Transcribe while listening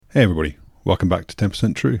Hey everybody, welcome back to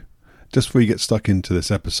 10% True. Just before you get stuck into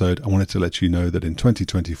this episode, I wanted to let you know that in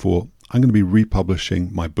 2024, I'm going to be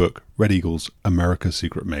republishing my book, Red Eagle's America's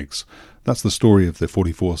Secret MiGs. That's the story of the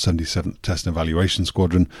 4477th Test and Evaluation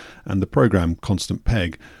Squadron and the program Constant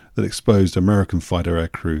Peg that exposed American fighter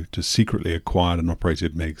aircrew to secretly acquired and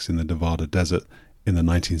operated MiGs in the Nevada desert in the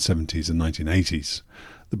 1970s and 1980s.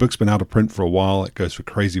 The book's been out of print for a while, it goes for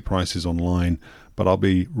crazy prices online, but I'll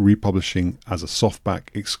be republishing as a softback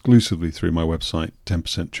exclusively through my website,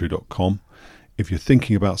 10percenttrue.com. If you're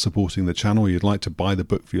thinking about supporting the channel, or you'd like to buy the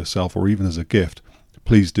book for yourself or even as a gift,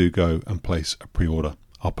 please do go and place a pre-order.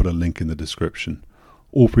 I'll put a link in the description.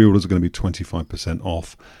 All pre-orders are going to be 25%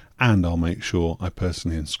 off, and I'll make sure I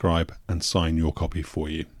personally inscribe and sign your copy for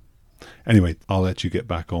you. Anyway, I'll let you get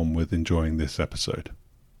back on with enjoying this episode.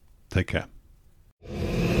 Take care.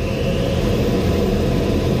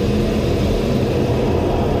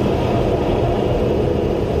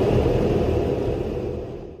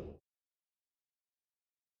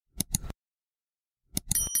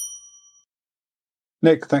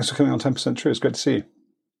 Nick, thanks for coming on 10% True. It's great to see you.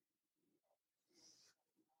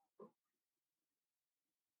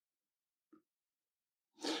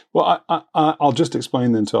 Well, I'll just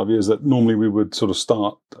explain then to our viewers that normally we would sort of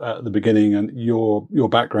start at the beginning, and your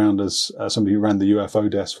background as somebody who ran the UFO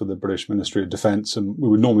desk for the British Ministry of Defence, and we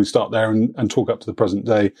would normally start there and talk up to the present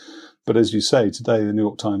day. But as you say, today the New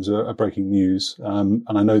York Times are breaking news, and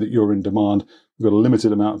I know that you're in demand. We've got a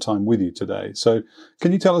limited amount of time with you today. So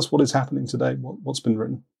can you tell us what is happening today? What's been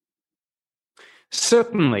written?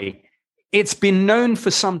 Certainly. It's been known for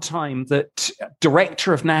some time that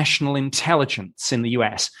Director of National Intelligence in the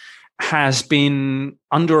US has been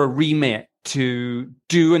under a remit to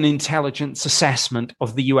do an intelligence assessment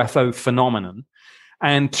of the UFO phenomenon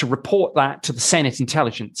and to report that to the Senate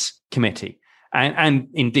Intelligence Committee and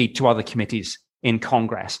indeed to other committees in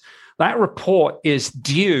Congress. That report is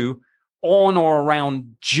due on or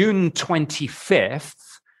around June 25th.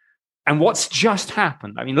 And what's just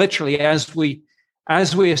happened, I mean, literally as we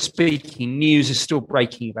are speaking, news is still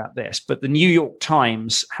breaking about this, but the New York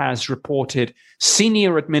Times has reported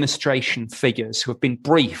senior administration figures who have been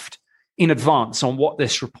briefed in advance on what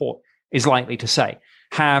this report is likely to say,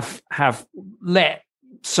 have let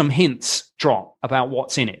some hints drop about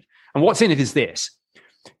what's in it. And what's in it is this.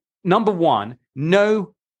 Number one,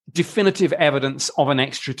 no definitive evidence of an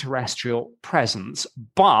extraterrestrial presence,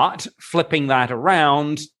 but flipping that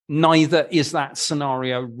around, neither is that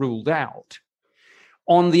scenario ruled out.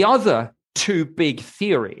 On the other two big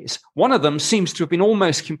theories, one of them seems to have been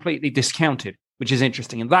almost completely discounted, which is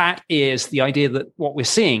interesting. And that is the idea that what we're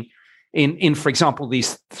seeing in, for example,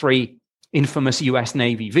 these three infamous US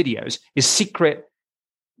Navy videos is secret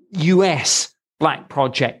US black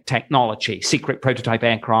project technology, secret prototype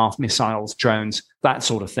aircraft, missiles, drones, that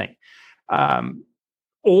sort of thing.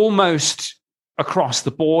 Almost across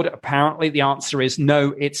the board, apparently the answer is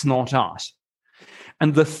no, it's not us.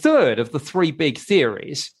 And the third of the three big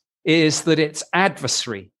theories is that it's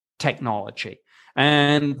adversary technology.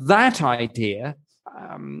 And that idea,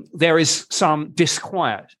 there is some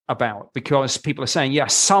disquiet about, because people are saying,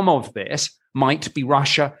 yes, some of this might be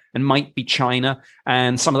Russia and might be China,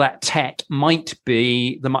 and some of that tech might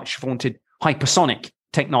be the much vaunted hypersonic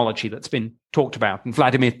technology that's been talked about. And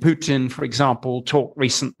Vladimir Putin, for example, talked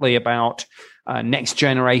recently about next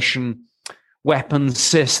generation weapons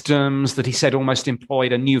systems that he said almost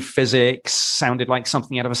employed a new physics, sounded like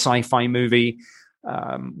something out of a sci-fi movie.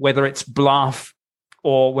 Whether it's bluff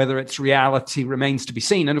or whether it's reality remains to be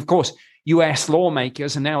seen. And of course, US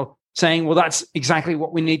lawmakers are now saying, well, that's exactly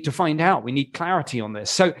what we need to find out. We need clarity on this.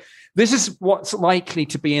 So this is what's likely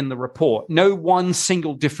to be in the report. No one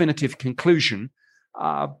single definitive conclusion,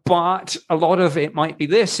 but a lot of it might be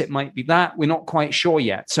this, it might be that. We're not quite sure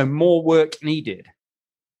yet. So more work needed.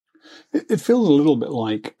 It feels a little bit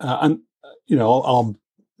like, and you know,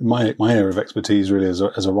 my area of expertise really as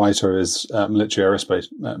a writer is military aerospace,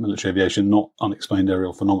 military aviation, not unexplained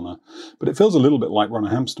aerial phenomena. But it feels a little bit like we're on a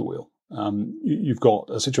hamster wheel. You've got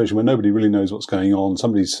a situation where nobody really knows what's going on.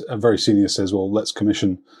 A very senior says, well, let's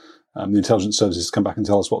commission the intelligence services to come back and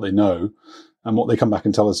tell us what they know. And what they come back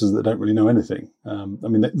and tell us is they don't really know anything. I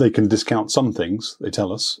mean, they can discount some things, they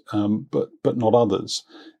tell us, but not others.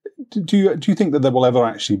 Do you think that there will ever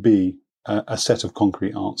actually be a set of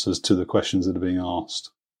concrete answers to the questions that are being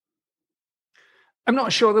asked? I'm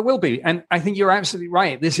not sure there will be. And I think you're absolutely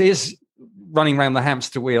right. This is running around the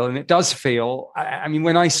hamster wheel. And it does feel, I mean,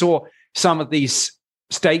 when I saw some of these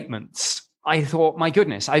statements, I thought, my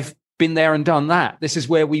goodness, I've been there and done that. This is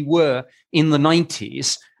where we were in the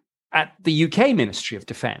 90s at the UK Ministry of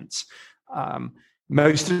Defence.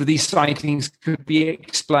 Most of these sightings could be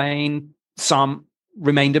explained. Some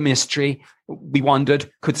remained a mystery. We wondered,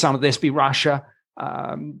 could some of this be Russia?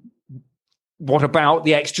 What about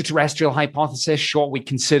the extraterrestrial hypothesis? Sure, we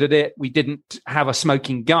considered it. We didn't have a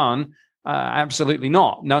smoking gun. Absolutely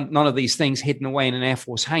not. None of these things hidden away in an Air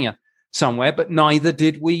Force hangar somewhere, but neither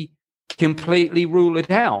did we completely rule it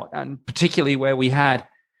out. And particularly where we had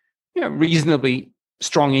reasonably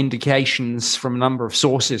strong indications from a number of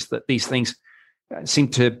sources that these things seem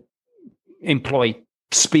to employ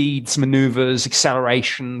speeds, maneuvers,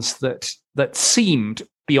 accelerations that seemed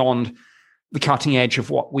beyond the cutting edge of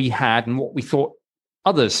what we had and what we thought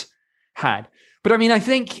others had. But I mean, I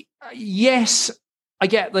think, yes, I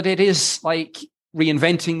get that it is like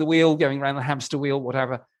reinventing the wheel, going around the hamster wheel,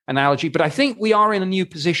 whatever analogy. But I think we are in a new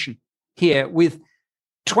position here with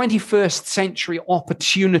 21st century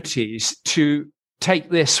opportunities to take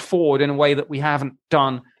this forward in a way that we haven't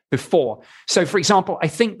done before. So, for example, I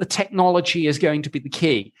think the technology is going to be the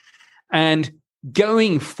key. And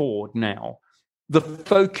going forward now, the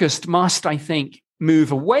focus must, I think,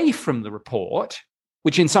 move away from the report,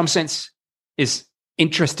 which in some sense is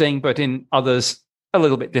interesting, but in others a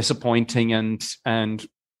little bit disappointing and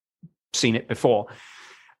seen it before,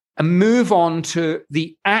 and move on to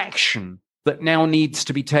the action that now needs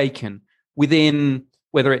to be taken within,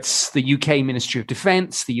 whether it's the UK Ministry of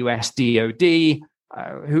Defence, the US DOD,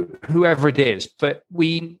 whoever it is. But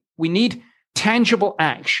we need tangible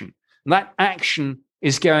action. And that action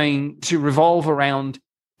is going to revolve around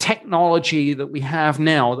technology that we have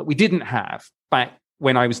now that we didn't have back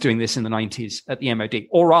when I was doing this in the 90s at the MOD,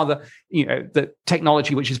 or rather, the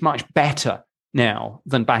technology which is much better now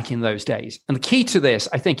than back in those days. And the key to this,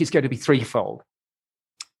 I think, is going to be threefold.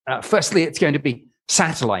 Firstly, it's going to be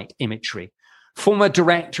satellite imagery. Former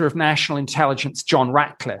Director of National Intelligence John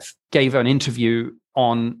Ratcliffe gave an interview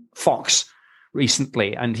on Fox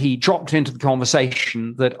recently, and he dropped into the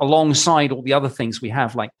conversation that alongside all the other things we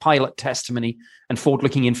have, like pilot testimony and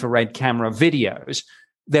forward-looking infrared camera videos,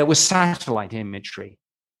 there was satellite imagery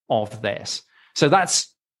of this. So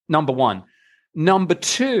that's number one. Number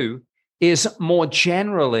two is more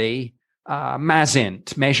generally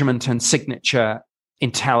MASINT, measurement and signature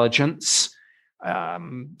intelligence. I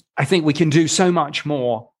think we can do so much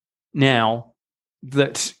more now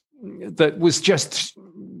that was just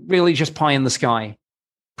really just pie in the sky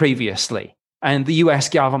previously. And the US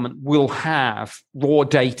government will have raw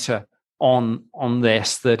data on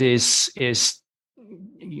this that is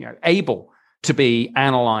able to be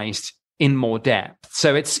analyzed in more depth.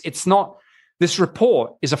 So it's not, this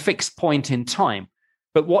report is a fixed point in time,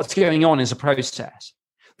 but what's going on is a process.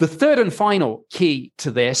 The third and final key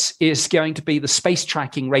to this is going to be the space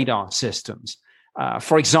tracking radar systems.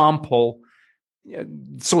 For example,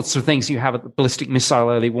 sorts of things you have at the Ballistic Missile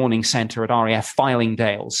Early Warning Center at RAF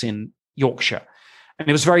Fylingdales in Yorkshire. And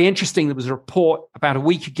it was very interesting. There was a report about a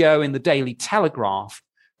week ago in the Daily Telegraph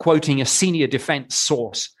quoting a senior defense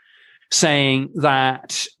source saying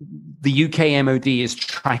that the UK MOD is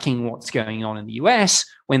tracking what's going on in the US.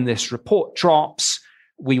 When this report drops,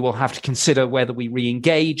 we will have to consider whether we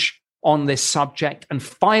re-engage on this subject. And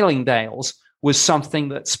Fylingdales was something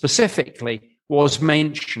that specifically was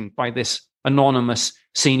mentioned by this anonymous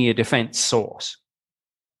senior defense source.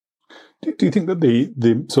 Do you think that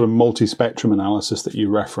the sort of multi-spectrum analysis that you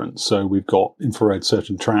reference, so we've got infrared search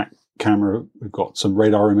and track camera, we've got some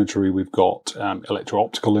radar imagery, we've got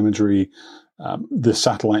electro-optical imagery, the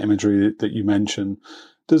satellite imagery that you mentioned,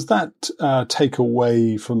 does that take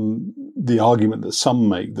away from the argument that some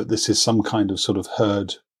make that this is some kind of sort of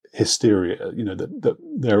herd hysteria, that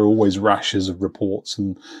there are always rashes of reports,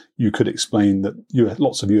 and you could explain that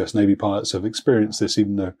lots of US Navy pilots have experienced this,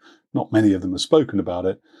 even though not many of them have spoken about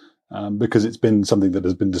it, because it's been something that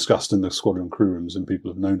has been discussed in the squadron crew rooms and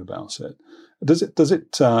people have known about it. Does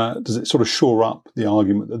it sort of shore up the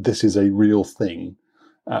argument that this is a real thing?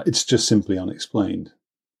 It's just simply unexplained.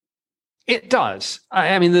 It does.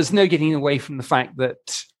 I mean, there's no getting away from the fact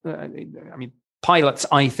that, pilots,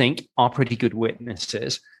 I think, are pretty good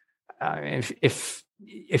witnesses. If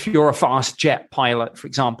you're a fast jet pilot, for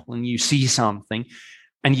example, and you see something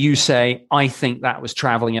and you say, I think that was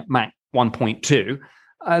traveling at Mach 1.2,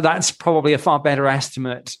 that's probably a far better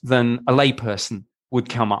estimate than a layperson would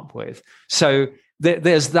come up with. So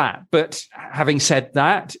there's that. But having said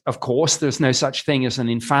that, of course, there's no such thing as an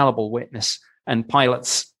infallible witness, and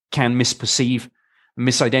pilots can misperceive,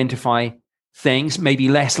 misidentify things, maybe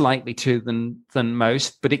less likely to than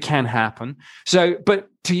most, but it can happen. So, but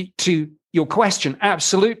to your question,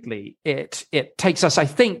 absolutely, it takes us, I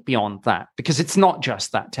think, beyond that, because it's not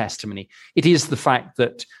just that testimony. It is the fact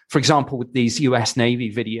that, for example, with these US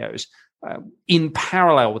Navy videos, in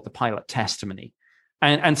parallel with the pilot testimony.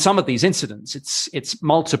 And some of these incidents, it's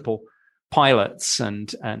multiple pilots and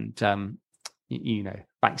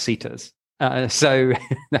backseaters. But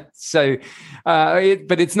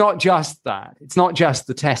it's not just that. It's not just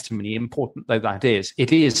the testimony, important though that is.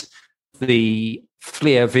 It is the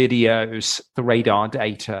FLIR videos, the radar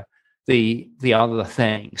data, the other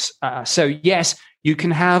things. So yes, you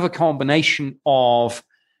can have a combination of,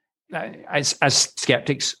 as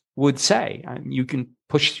skeptics would say, you can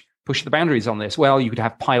push the boundaries on this. Well, you could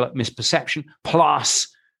have pilot misperception plus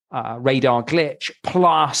radar glitch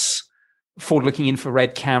plus forward-looking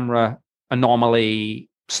infrared camera anomaly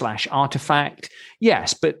 / artifact.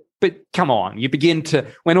 Yes, but come on, you begin to,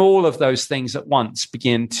 when all of those things at once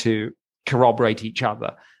begin to corroborate each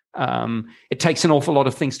other, it takes an awful lot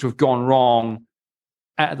of things to have gone wrong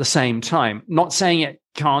at the same time. Not saying it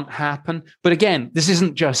can't happen, but again, this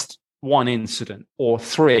isn't just one incident or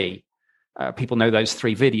three. People know those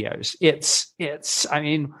 3 videos. I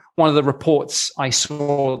mean, one of the reports I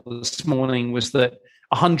saw this morning was that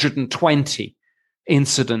 120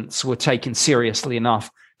 incidents were taken seriously enough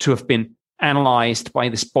to have been analyzed by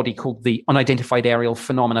this body called the Unidentified Aerial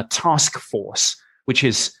Phenomena Task Force, which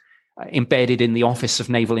is embedded in the Office of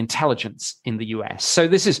Naval Intelligence in the US. So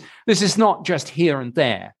this is not just here and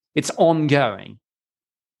there. It's ongoing.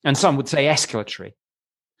 And some would say escalatory.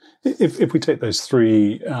 If we take those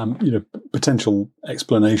 3, potential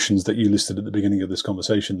explanations that you listed at the beginning of this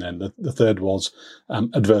conversation, then the third was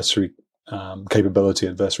adversary capability,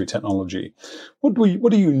 adversary technology. What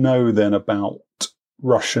do you know then about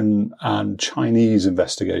Russian and Chinese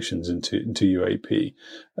investigations into UAP?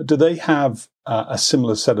 Do they have a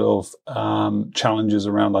similar set of challenges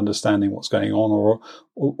around understanding what's going on, or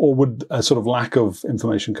would a sort of lack of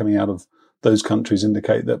information coming out of those countries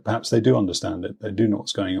indicate that perhaps they do understand it, they do know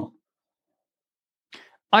what's going on?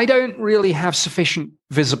 I don't really have sufficient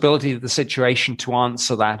visibility of the situation to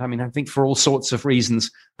answer that. I mean, I think for all sorts of reasons,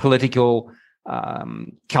 political,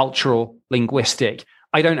 cultural, linguistic,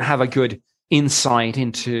 I don't have a good insight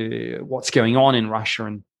into what's going on in Russia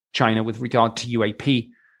and China with regard to UAP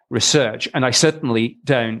research. And I certainly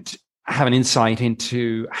don't have an insight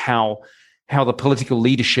into how the political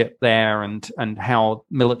leadership there and how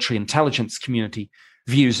military intelligence community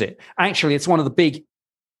views it. Actually, it's one of the big,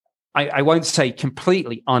 I won't say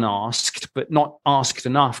completely unasked, but not asked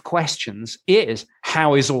enough questions is,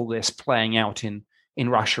 how is all this playing out in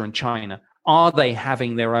Russia and China? Are they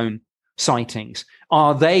having their own sightings?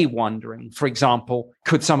 Are they wondering, for example,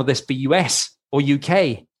 could some of this be US or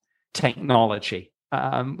UK technology?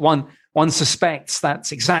 One suspects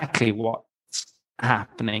that's exactly what's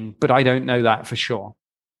happening, but I don't know that for sure.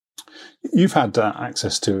 You've had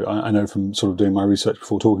access to, I know from sort of doing my research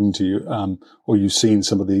before talking to you, or you've seen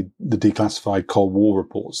some of the declassified Cold War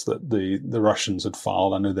reports that the Russians had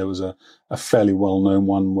filed. I know there was a fairly well-known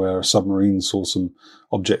one where a submarine saw some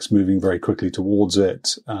objects moving very quickly towards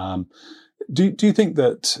it. Do you think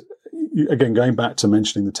that, again, going back to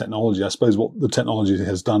mentioning the technology, I suppose what the technology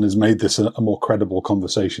has done is made this a more credible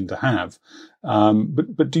conversation to have.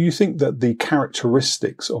 But do you think that the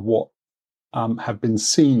characteristics of what have been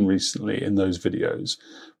seen recently in those videos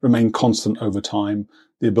remain constant over time?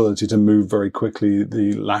 The ability to move very quickly,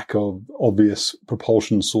 the lack of obvious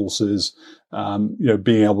propulsion sources,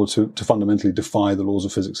 being able to fundamentally defy the laws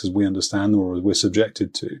of physics as we understand them or as we're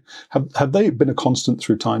subjected to. Have they been a constant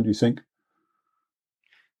through time, do you think?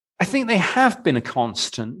 I think they have been a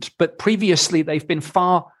constant, but previously they've been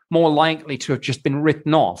far more likely to have just been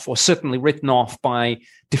written off, or certainly written off by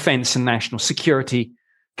defense and national security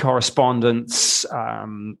correspondents,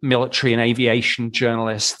 military and aviation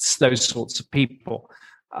journalists, those sorts of people,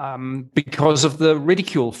 because of the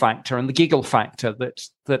ridicule factor and the giggle factor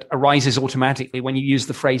that arises automatically when you use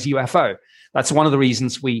the phrase UFO. That's one of the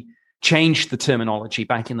reasons we changed the terminology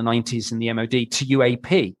back in the 90s in the MOD to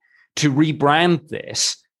UAP, to rebrand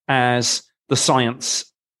this as the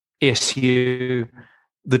science issue,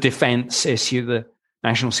 the defense issue, the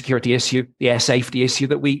national security issue, the air safety issue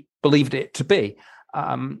that we believed it to be.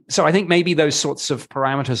 So I think maybe those sorts of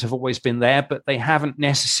parameters have always been there, but they haven't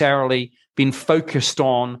necessarily been focused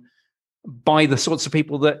on by the sorts of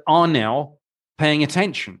people that are now paying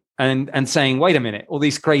attention and saying, wait a minute, all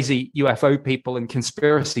these crazy UFO people and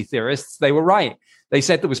conspiracy theorists, they were right. They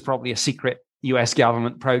said there was probably a secret US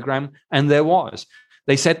government program, and there was.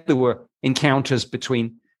 They said there were encounters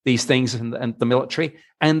between these things and the military,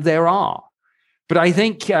 and there are. But I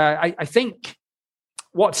think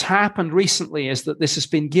what's happened recently is that this has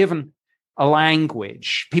been given a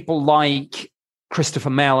language. People like Christopher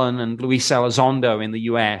Mellon and Luis Elizondo in the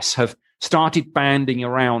US have started banding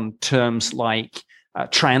around terms like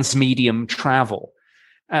transmedium travel.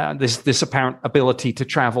 This apparent ability to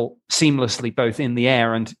travel seamlessly both in the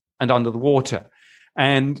air and under the water.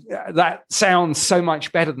 And that sounds so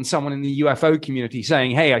much better than someone in the UFO community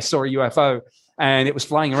saying, hey, I saw a UFO and it was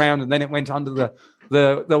flying around and then it went under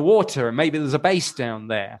the water and maybe there's a base down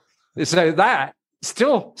there. So that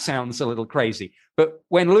still sounds a little crazy. But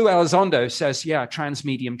when Lou Elizondo says, yeah,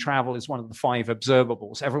 transmedium travel is one of the 5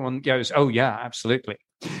 observables, everyone goes, oh, yeah, absolutely.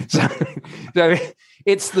 So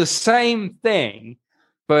it's the same thing,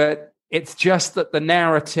 but it's just that the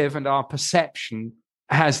narrative and our perception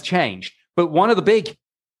has changed. But one of the big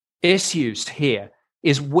issues here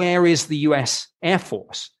is, where is the US Air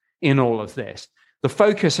Force in all of this? The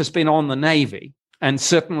focus has been on the Navy, and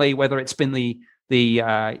certainly whether it's been the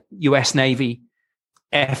US Navy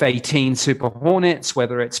F-18 Super Hornets,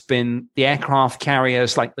 whether it's been the aircraft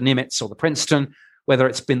carriers like the Nimitz or the Princeton, whether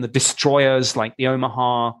it's been the destroyers like the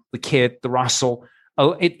Omaha, the Kidd, the Russell.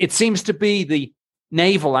 It seems to be the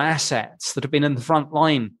naval assets that have been in the front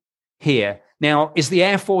line here. Now, is the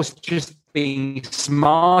Air Force just being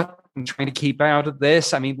smart and trying to keep out of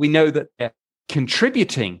this? I mean, we know that they're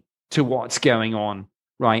contributing to what's going on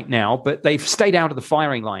right now, but they've stayed out of the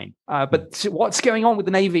firing line. But what's going on with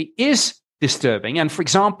the Navy is disturbing. And for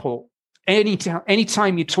example,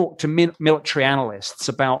 anytime you talk to military analysts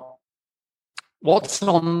about what's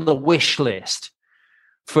on the wish list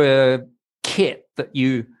for kit that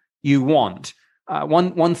you want,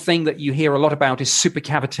 one thing that you hear a lot about is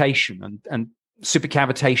supercavitation and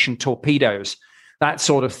supercavitation torpedoes, that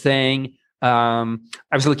sort of thing. I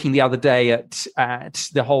was looking the other day at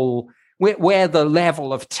the whole where the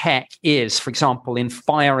level of tech is, for example, in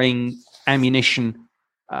firing ammunition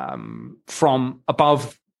from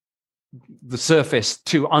above the surface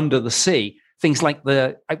to under the sea. Things like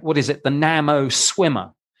the Nammo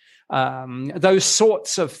swimmer, those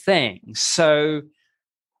sorts of things. So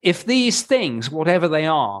if these things, whatever they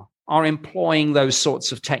are employing those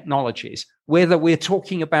sorts of technologies, whether we're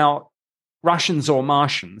talking about Russians or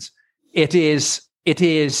Martians, it is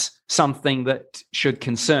something that should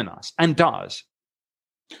concern us, and does.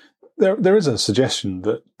 There is a suggestion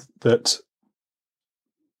that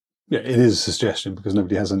yeah, it is a suggestion, because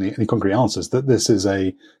nobody has any concrete answers, that this is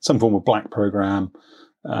some form of black program,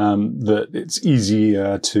 that it's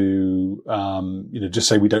easier to just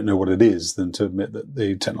say we don't know what it is than to admit that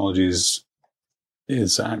the technology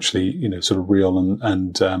is actually sort of real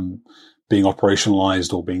and being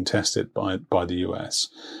operationalized or being tested by the US.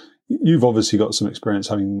 You've obviously got some experience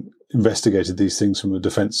having investigated these things from a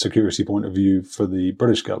defense security point of view for the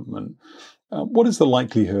British government. What is the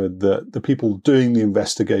likelihood that the people doing the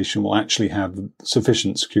investigation will actually have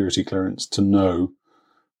sufficient security clearance to know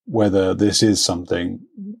whether this is something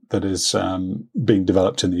that is being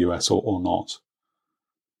developed in the US or not?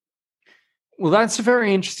 Well, that's a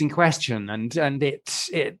very interesting question, and it's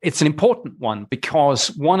an important one,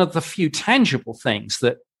 because one of the few tangible things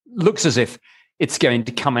that looks as if it's going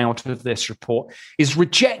to come out of this report is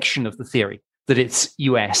rejection of the theory that it's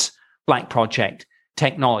US black project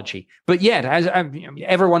technology. But yet, as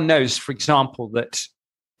everyone knows, for example, that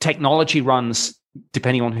technology runs,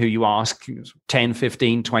 depending on who you ask, 10,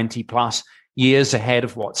 15, 20 plus years ahead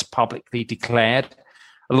of what's publicly declared.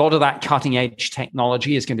 A lot of that cutting edge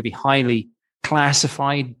technology is going to be highly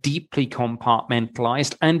classified, deeply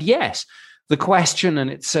compartmentalized. And yes, the question, and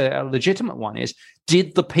it's a legitimate one, is,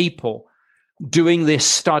 did the people doing this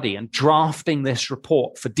study and drafting this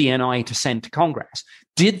report for DNI to send to Congress,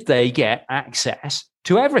 did they get access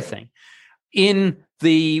to everything in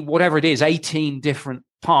the, whatever it is, 18 different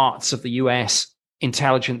parts of the US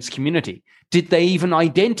intelligence community? Did they even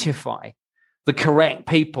identify the correct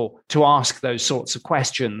people to ask those sorts of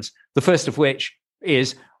questions? The first of which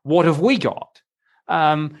is, what have we got?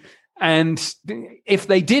 And if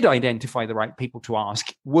they did identify the right people to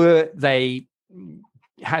ask,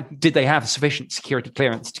 did they have sufficient security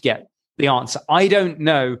clearance to get the answer? I don't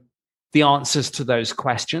know the answers to those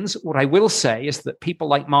questions. What I will say is that people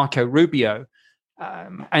like Marco Rubio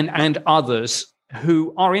and others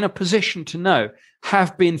who are in a position to know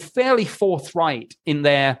have been fairly forthright in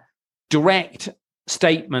their direct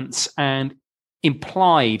statements and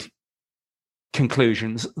implied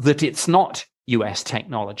conclusions that it's not US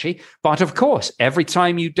technology. But of course, every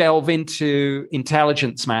time you delve into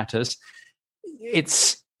intelligence matters,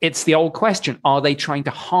 it's the old question: are they trying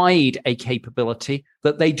to hide a capability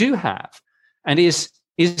that they do have? And is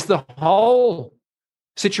the whole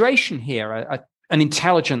situation here an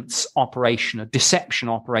intelligence operation, a deception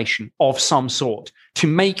operation of some sort, to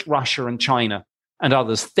make Russia and China and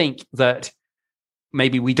others think that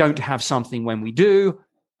maybe we don't have something when we do,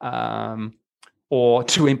 or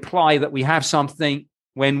to imply that we have something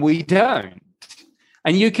when we don't.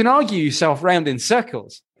 And you can argue yourself round in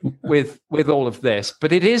circles with all of this,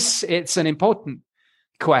 but it's an important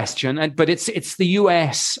question. But it's the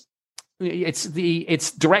US,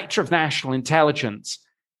 it's Director of National Intelligence.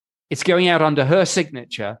 It's going out under her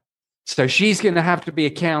signature, so she's going to have to be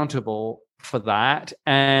accountable for that.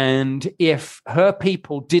 And if her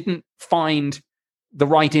people didn't find the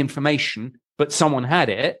right information, but someone had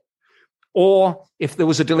it, or if there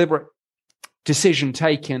was a deliberate decision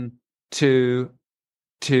taken to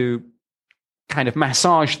kind of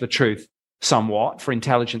massage the truth somewhat for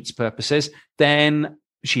intelligence purposes, then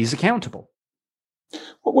she's accountable.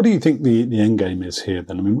 What do you think the end game is here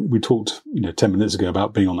then? I mean, we talked 10 minutes ago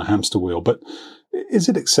about being on the hamster wheel, but is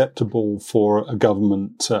it acceptable for a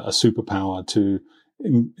government, a superpower, to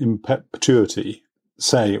in perpetuity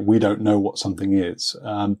say we don't know what something is?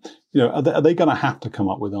 Are they going to have to come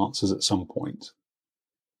up with answers at some point?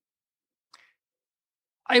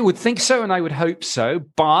 I would think so, and I would hope so,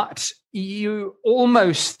 but you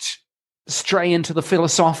almost stray into the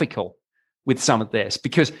philosophical with some of this,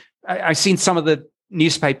 because I've seen some of the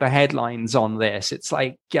newspaper headlines on this. It's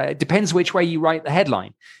like, it depends which way you write the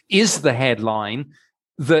headline. Is the headline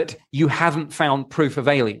that you haven't found proof of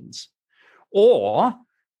aliens? Or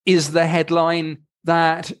is the headline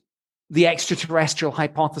that the extraterrestrial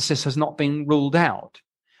hypothesis has not been ruled out?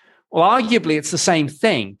 Well, arguably it's the same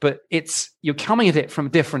thing, but you're coming at it from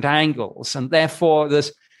different angles. And therefore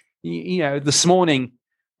there's, this morning,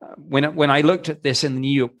 when I looked at this in the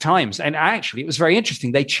New York Times, and actually it was very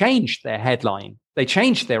interesting, they changed their headline. They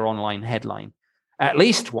changed their online headline at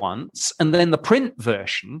least once. And then the print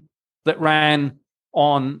version that ran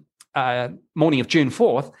on morning of June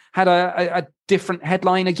 4th had a different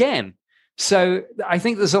headline again. So I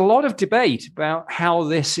think there's a lot of debate about how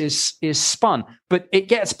this is spun, but it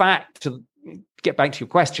gets back to your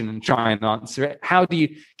question and try and answer it.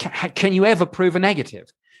 Can you ever prove a negative?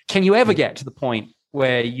 Can you ever get to the point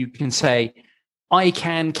where you can say, I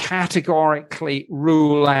can categorically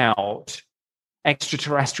rule out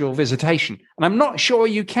extraterrestrial visitation? And I'm not sure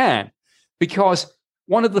you can, because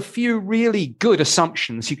one of the few really good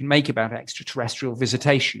assumptions you can make about extraterrestrial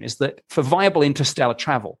visitation is that for viable interstellar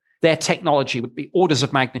travel, their technology would be orders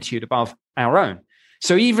of magnitude above our own.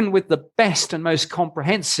 So even with the best and most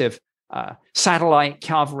comprehensive satellite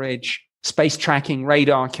coverage, space tracking,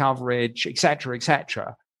 radar coverage, et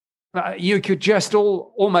cetera, you could just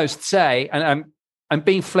almost say, and I'm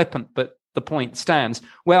being flippant, but the point stands,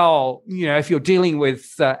 well, if you're dealing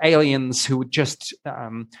with aliens who would just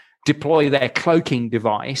deploy their cloaking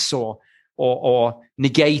device or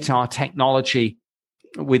negate our technology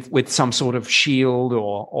with some sort of shield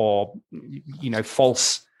or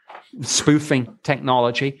false spoofing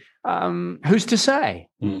technology, who's to say?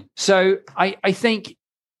 So I think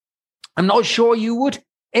I'm not sure you would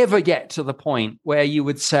ever get to the point where you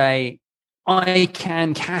would say, I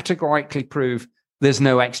can categorically prove there's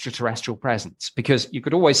no extraterrestrial presence, because you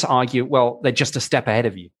could always argue, well, they're just a step ahead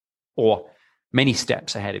of you or many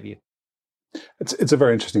steps ahead of you. It's a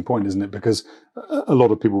very interesting point, isn't it? Because a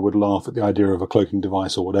lot of people would laugh at the idea of a cloaking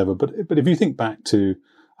device or whatever. But if you think back to,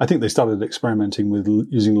 I think they started experimenting with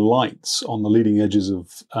using lights on the leading edges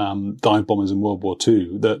of dive bombers in World War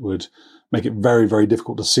II that would make it very, very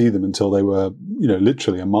difficult to see them until they were,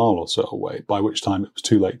 literally a mile or so away, by which time it was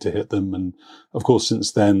too late to hit them. And of course,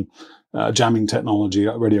 since then, jamming technology,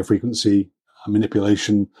 radio frequency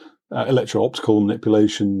manipulation, electro-optical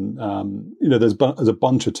manipulation, there's a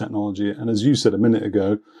bunch of technology. And as you said a minute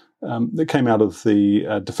ago, that came out of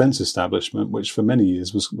the defense establishment, which for many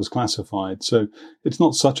years was classified. So it's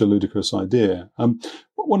not such a ludicrous idea.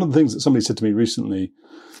 One of the things that somebody said to me recently,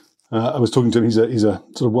 I was talking to him, he's a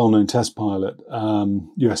sort of well-known test pilot,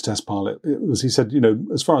 US test pilot. He said,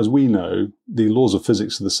 as far as we know, the laws of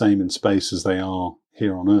physics are the same in space as they are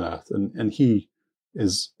here on Earth. And he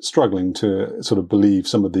is struggling to sort of believe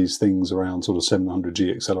some of these things around sort of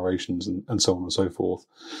 700G accelerations and so on and so forth.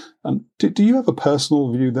 Do you have a personal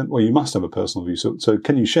view then? Well, you must have a personal view. So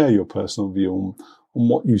can you share your personal view on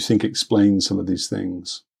what you think explains some of these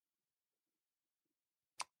things?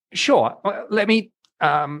 Sure. Let me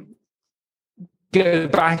go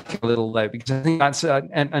back a little, though, because I think that's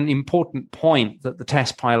an important point that the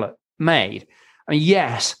test pilot made. I mean,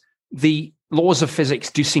 yes, the laws of physics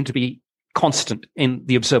do seem to be constant in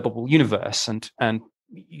the observable universe, and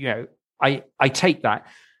I take that.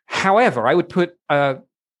 However, I would put a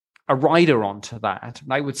rider onto that,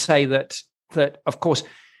 and I would say that of course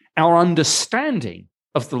our understanding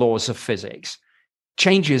of the laws of physics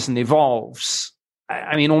changes and evolves,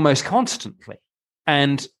 I mean, almost constantly,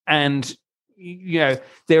 and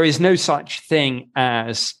there is no such thing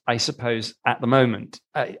as, I suppose, at the moment,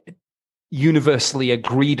 universally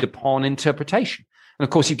agreed upon interpretation. And of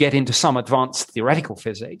course, you get into some advanced theoretical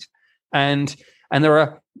physics, and there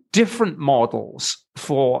are different models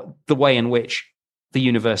for the way in which the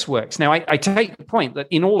universe works. Now, I take the point that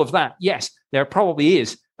in all of that, yes, there probably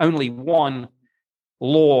is only one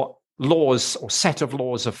laws or set of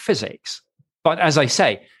laws of physics. But as I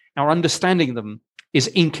say, our understanding of them is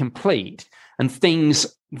incomplete, and things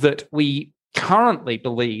that we currently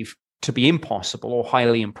believe to be impossible or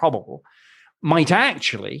highly improbable might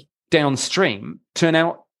actually downstream turn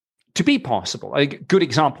out to be possible. A good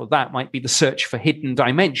example of that might be the search for hidden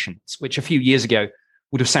dimensions, which a few years ago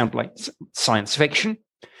would have sounded like science fiction.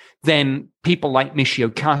 Then people like Michio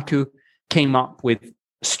Kaku came up with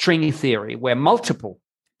string theory, where multiple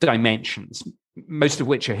dimensions, most of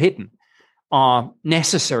which are hidden, are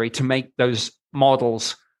necessary to make those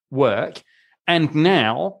models work. And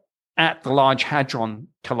now, at the Large Hadron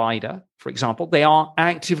Collider, for example, they are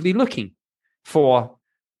actively looking for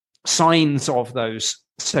signs of those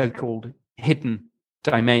so-called hidden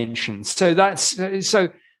dimensions. So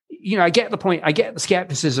I get the point. I get the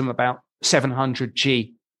skepticism about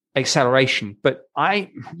 700G acceleration, but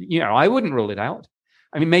I wouldn't rule it out.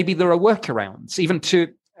 I mean, maybe there are workarounds, even to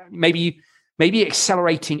maybe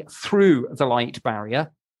accelerating through the light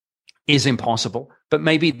barrier is impossible, but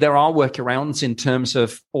maybe there are workarounds in terms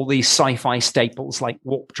of all these sci-fi staples like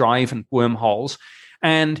warp drive and wormholes.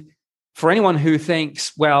 And for anyone who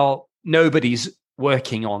thinks, well, nobody's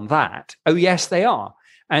working on that, oh yes, they are.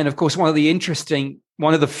 And of course, one of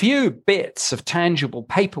the few bits of tangible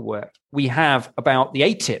paperwork we have about the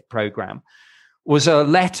ATIP program was a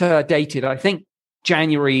letter dated, I think,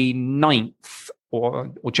 January 9th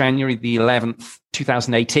or January the 11th,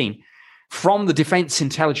 2018, from the Defense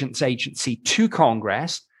Intelligence Agency to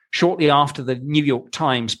Congress, shortly after the New York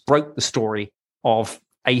Times broke the story of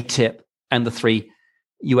ATIP and the 3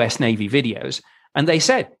 US Navy videos. And they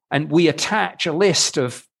said, and we attach a list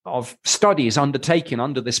of studies undertaken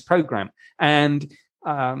under this program. And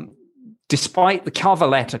despite the cover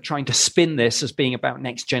letter trying to spin this as being about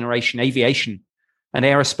next generation aviation and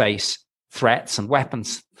aerospace threats and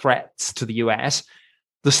weapons threats to the US,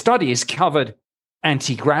 the studies covered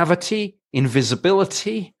anti-gravity,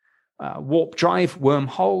 invisibility, warp drive,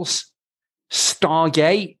 wormholes,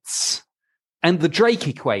 stargates, and the Drake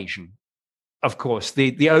equation, of course,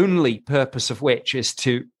 the only purpose of which is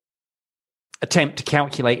to attempt to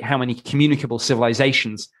calculate how many communicable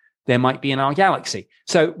civilizations there might be in our galaxy.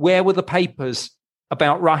 So where were the papers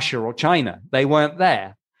about Russia or China? They weren't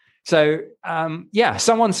there. So,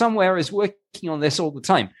 someone somewhere is working on this all the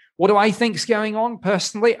time. What do I think's going on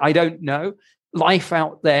personally? I don't know. Life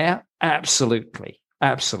out there, absolutely,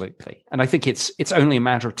 absolutely. And I think it's only a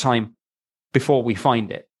matter of time before we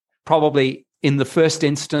find it. Probably in the first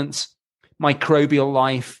instance, microbial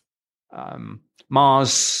life,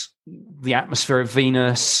 Mars, the atmosphere of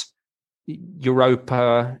Venus,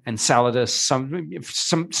 Europa, Enceladus,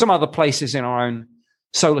 some other places in our own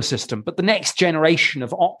solar system. But the next generation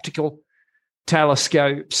of optical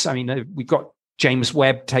telescopes, I mean, we've got James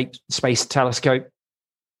Webb Space Telescope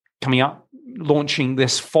coming up, launching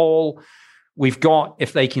this fall. We've got,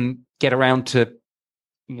 if they can get around to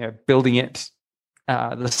building it,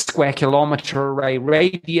 the Square Kilometre Array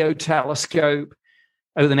radio telescope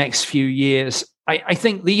over the next few years. I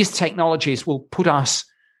think these technologies will put us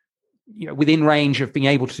within range of being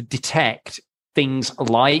able to detect things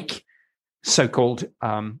like so-called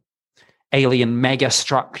alien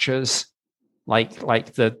megastructures, like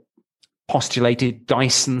the postulated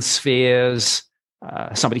Dyson spheres.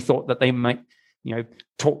 Somebody thought that they might,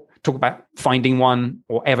 talk about finding one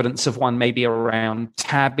or evidence of one maybe around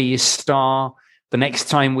Tabby's star. The next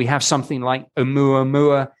time we have something like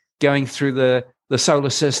Oumuamua going through the solar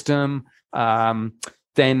system,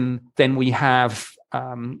 then we have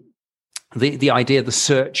the idea, the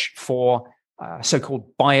search for so-called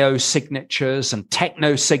biosignatures and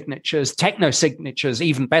technosignatures. Technosignatures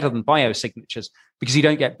even better than biosignatures, because you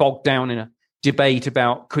don't get bogged down in a debate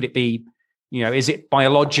about could it be, is it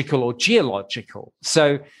biological or geological?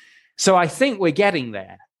 So I think we're getting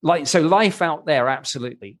there. Life out there,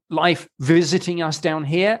 absolutely. Life visiting us down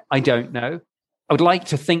here, I don't know. I would like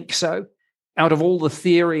to think so. Out of all the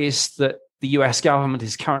theories that the US government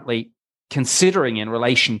is currently considering in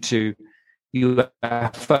relation to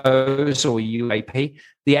UFOs or UAP,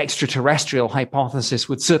 the extraterrestrial hypothesis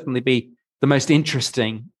would certainly be the most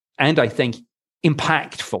interesting and, I think,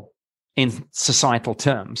 impactful in societal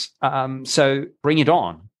terms. So bring it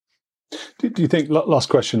on. Do you think, last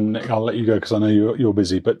question, Nick, I'll let you go because I know you're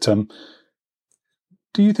busy, but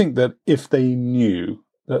Do you think that if they knew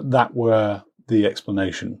that that were the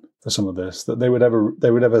explanation for some of this, that they would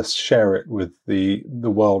ever share it with the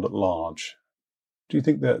world at large? Do you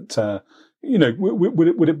think that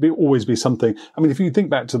would it always be something? I mean, if you think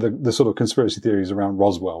back to the sort of conspiracy theories around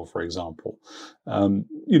Roswell, for example,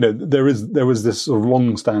 there was this sort of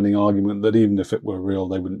long-standing argument that even if it were real,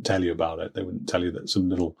 they wouldn't tell you about it. They wouldn't tell you that some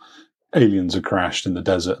little aliens had crashed in the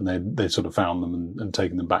desert and they sort of found them and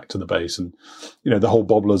taken them back to the base. And, the whole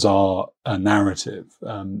Bob Lazar narrative,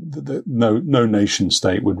 no nation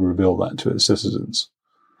state would reveal that to its citizens.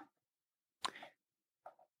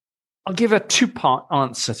 I'll give a two-part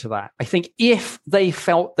answer to that. I think if they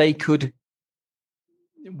felt they could,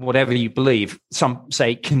 whatever you believe, some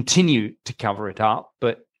say continue to cover it up,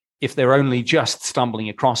 but if they're only just stumbling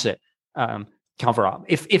across it, cover up.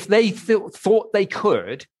 If they thought they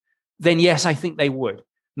could, then yes, I think they would. And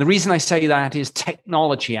the reason I say that is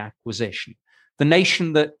technology acquisition. The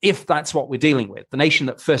nation that, if that's what we're dealing with, the nation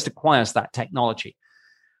that first acquires that technology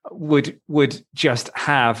would just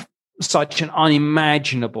have such an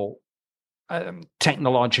unimaginable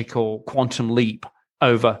technological quantum leap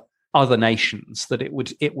over other nations that it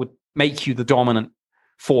would make you the dominant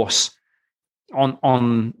force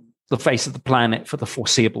on the face of the planet for the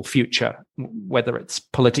foreseeable future, whether it's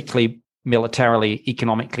politically, militarily,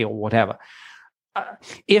 economically, or whatever.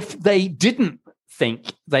 If they didn't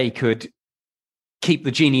think they could keep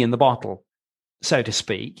the genie in the bottle, so to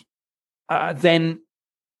speak, then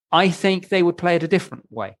I think they would play it a different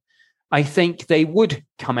way. I think they would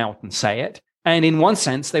come out and say it. And in one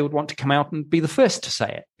sense, they would want to come out and be the first to say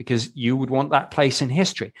it because you would want that place in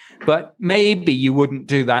history. But maybe you wouldn't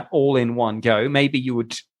do that all in one go. Maybe you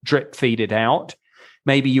would drip feed it out.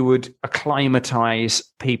 Maybe you would acclimatize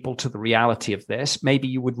people to the reality of this. Maybe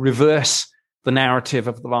you would reverse the narrative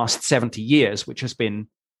of the last 70 years, which has been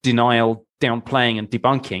denial, downplaying, and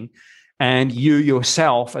debunking. And you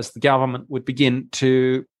yourself, as the government, would begin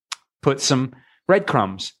to put some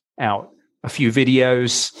breadcrumbs out, a few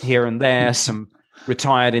videos here and there, some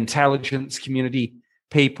retired intelligence community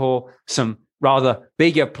people, some rather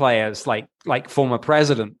bigger players like former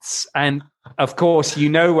presidents. And of course, you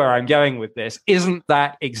know where I'm going with this. Isn't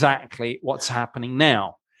that exactly what's happening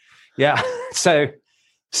now? Yeah. So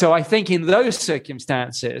I think in those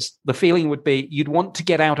circumstances, the feeling would be you'd want to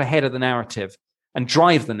get out ahead of the narrative and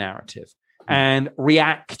drive the narrative and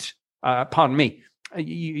react,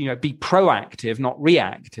 be proactive, not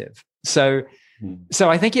reactive. So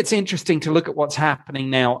I think it's interesting to look at what's happening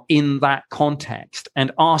now in that context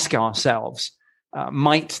and ask ourselves,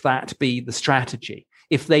 might that be the strategy?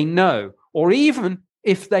 If they know, or even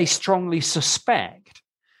if they strongly suspect,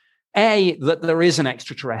 A, that there is an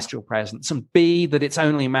extraterrestrial presence, and B, that it's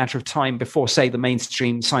only a matter of time before, say, the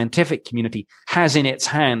mainstream scientific community has in its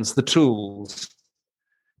hands the tools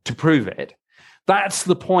to prove it, that's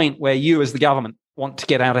the point where you as the government want to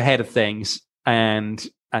get out ahead of things and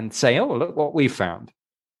say, oh, look what we found.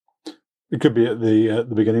 It could be at the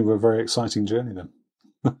beginning of a very exciting journey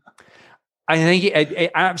then. I think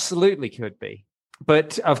it absolutely could be.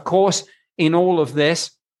 But of course, in all of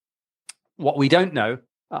this, what we don't know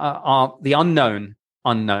are the unknown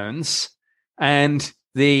unknowns and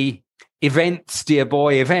the events, dear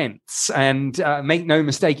boy, events. And make no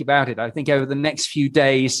mistake about it, I think over the next few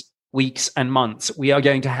days, weeks, and months, we are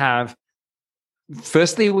going to have,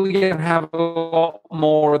 firstly, we're going to have a lot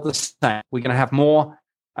more of the same. We're going to have more,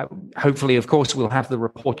 hopefully, of course, we'll have the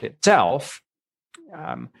report itself.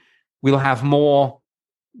 We'll have more,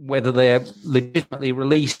 whether they're legitimately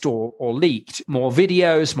released or leaked, more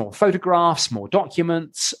videos, more photographs, more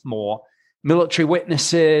documents, more military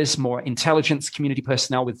witnesses, more intelligence community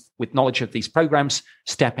personnel with knowledge of these programs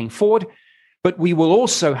stepping forward. But we will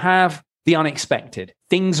also have the unexpected.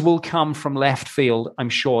 Things will come from left field, I'm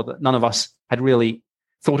sure, that none of us had really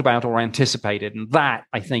thought about or anticipated. And that,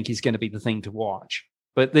 I think, is going to be the thing to watch.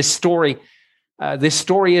 But this story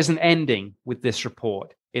isn't ending with this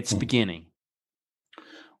report. It's beginning.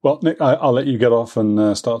 Well, Nick, I'll let you get off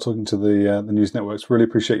and start talking to the news networks. Really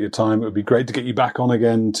appreciate your time. It would be great to get you back on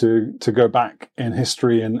again to go back in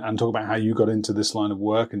history and talk about how you got into this line of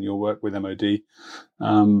work and your work with MOD.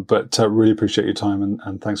 But really appreciate your time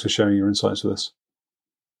and thanks for sharing your insights with us.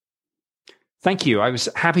 Thank you. I was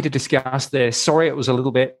happy to discuss this. Sorry it was a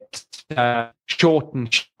little bit short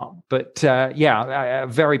and sharp, but a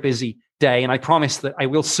very busy day. And I promise that I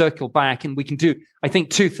will circle back and we can do, I think,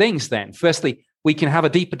 two things then. Firstly, we can have a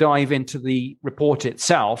deeper dive into the report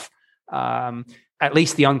itself, at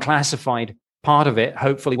least the unclassified part of it,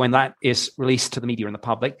 hopefully when that is released to the media and the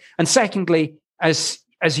public. And secondly, as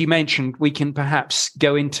you mentioned, we can perhaps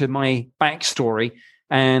go into my backstory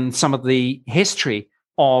and some of the history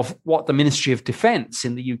of what the Ministry of Defence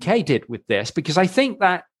in the UK did with this, because I think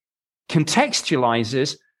that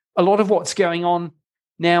contextualizes a lot of what's going on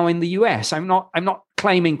now in the US. I'm not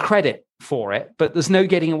claiming credit for it, but there's no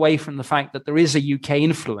getting away from the fact that there is a UK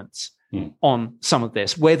influence on some of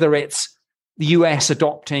this, whether it's the US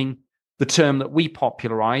adopting the term that we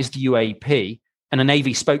popularized, UAP, and a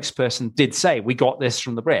Navy spokesperson did say, we got this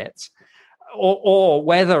from the Brits, or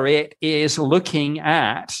whether it is looking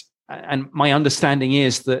at, and my understanding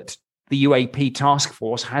is that the UAP task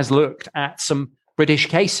force has looked at some British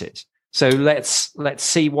cases. So let's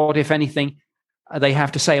see what, if anything, they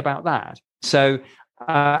have to say about that. So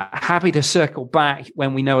happy to circle back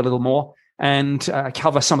when we know a little more and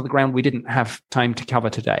cover some of the ground we didn't have time to cover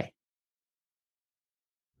today.